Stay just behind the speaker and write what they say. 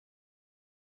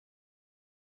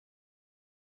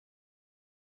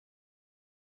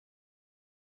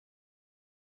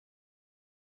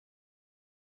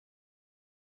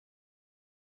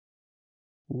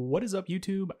What is up,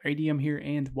 YouTube? IDM here,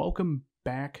 and welcome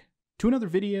back to another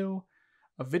video.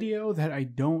 A video that I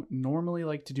don't normally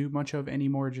like to do much of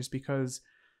anymore just because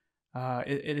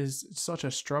it is such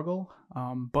a struggle.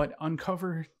 But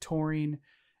unc0ver, Taurine,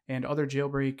 and other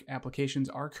jailbreak applications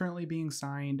are currently being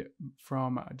signed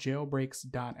from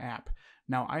Jailbreaks.app.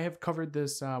 Now, I have covered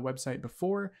this website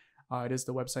before. It is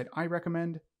the website I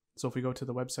recommend. So if we go to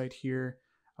the website here,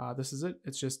 this is it.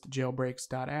 It's just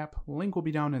Jailbreaks.app. Link will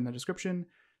be down in the description.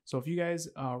 So if you guys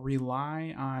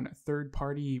rely on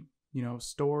third-party,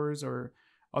 stores or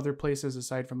other places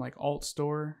aside from like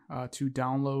AltStore to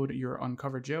download your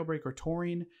unc0ver jailbreak or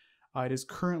Taurine, it is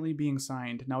currently being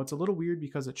signed. Now it's a little weird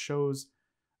because it shows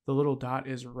the little dot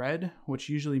is red, which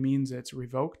usually means it's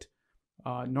revoked.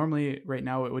 Normally right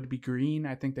now it would be green.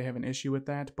 I think they have an issue with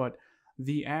that, but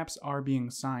the apps are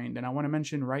being signed. And I want to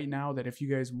mention right now that if you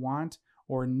guys want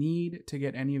or need to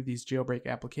get any of these jailbreak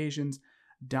applications,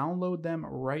 download them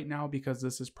right now because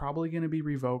this is probably going to be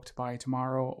revoked by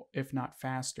tomorrow, if not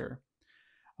faster.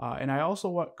 And I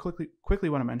also quickly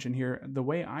want to mention here, the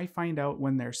way I find out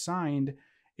when they're signed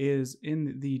is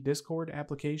in the Discord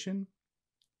application,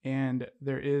 and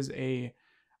there is a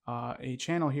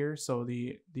channel here. So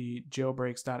the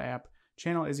Jailbreaks.app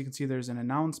channel, as you can see, there's an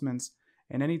announcements,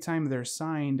 and anytime they're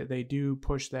signed, they do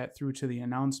push that through to the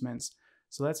announcements.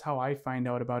 So that's how I find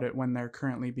out about it when they're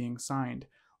currently being signed.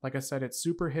 Like I said, it's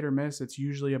super hit or miss. It's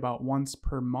usually about once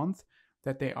per month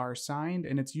that they are signed,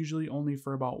 and it's usually only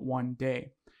for about 1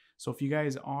 day. So if you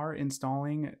guys are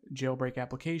installing jailbreak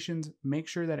applications, make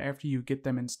sure that after you get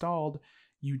them installed,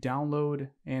 you download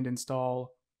and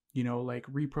install, like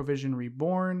ReProvision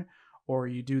Reborn, or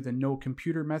you do the no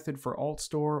computer method for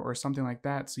AltStore or something like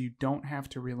that, so you don't have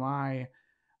to rely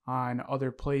on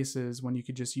other places when you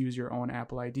could just use your own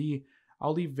Apple ID.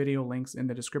 I'll leave video links in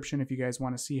the description if you guys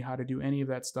want to see how to do any of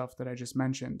that stuff that I just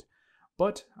mentioned.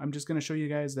 But I'm just going to show you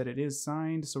guys that it is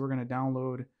signed. So we're going to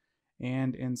download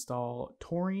and install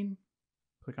Taurine.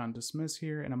 Click on dismiss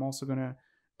here. And I'm also going to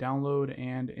download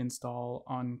and install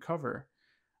unc0ver.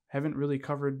 Haven't really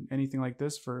covered anything like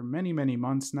this for many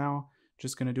months now.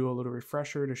 Just going to do a little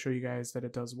refresher to show you guys that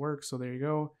it does work. So there you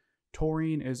go.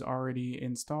 Taurine is already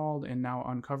installed, and now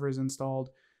unc0ver is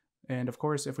installed. And of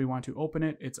course, if we want to open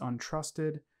it, it's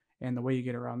untrusted. And the way you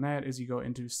get around that is you go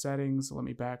into settings. Let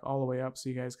me back all the way up so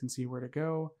you guys can see where to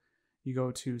go. You go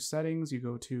to settings, you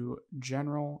go to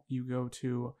general, you go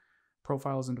to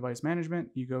profiles and device management,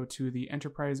 you go to the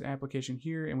enterprise application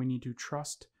here, and we need to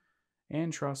trust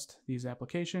these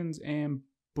applications, and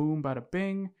boom, bada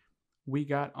bing, we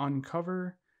got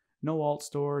unc0ver, no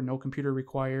AltStore, no computer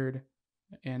required,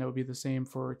 and it would be the same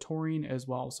for Taurine as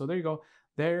well. So there you go.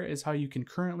 There is how you can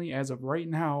currently, as of right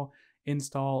now,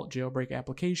 install jailbreak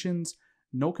applications.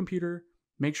 No computer.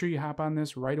 Make sure you hop on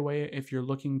this right away if you're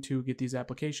looking to get these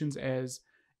applications, as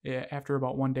after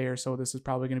about 1 day or so, this is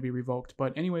probably going to be revoked.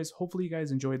 But anyways, hopefully you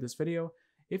guys enjoyed this video.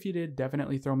 If you did,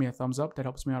 definitely throw me a thumbs up. That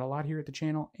helps me out a lot here at the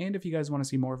channel. And if you guys want to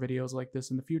see more videos like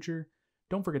this in the future,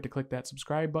 don't forget to click that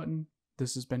subscribe button.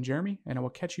 This has been Jeremy, and I will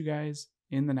catch you guys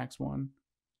in the next one.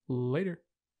 Later.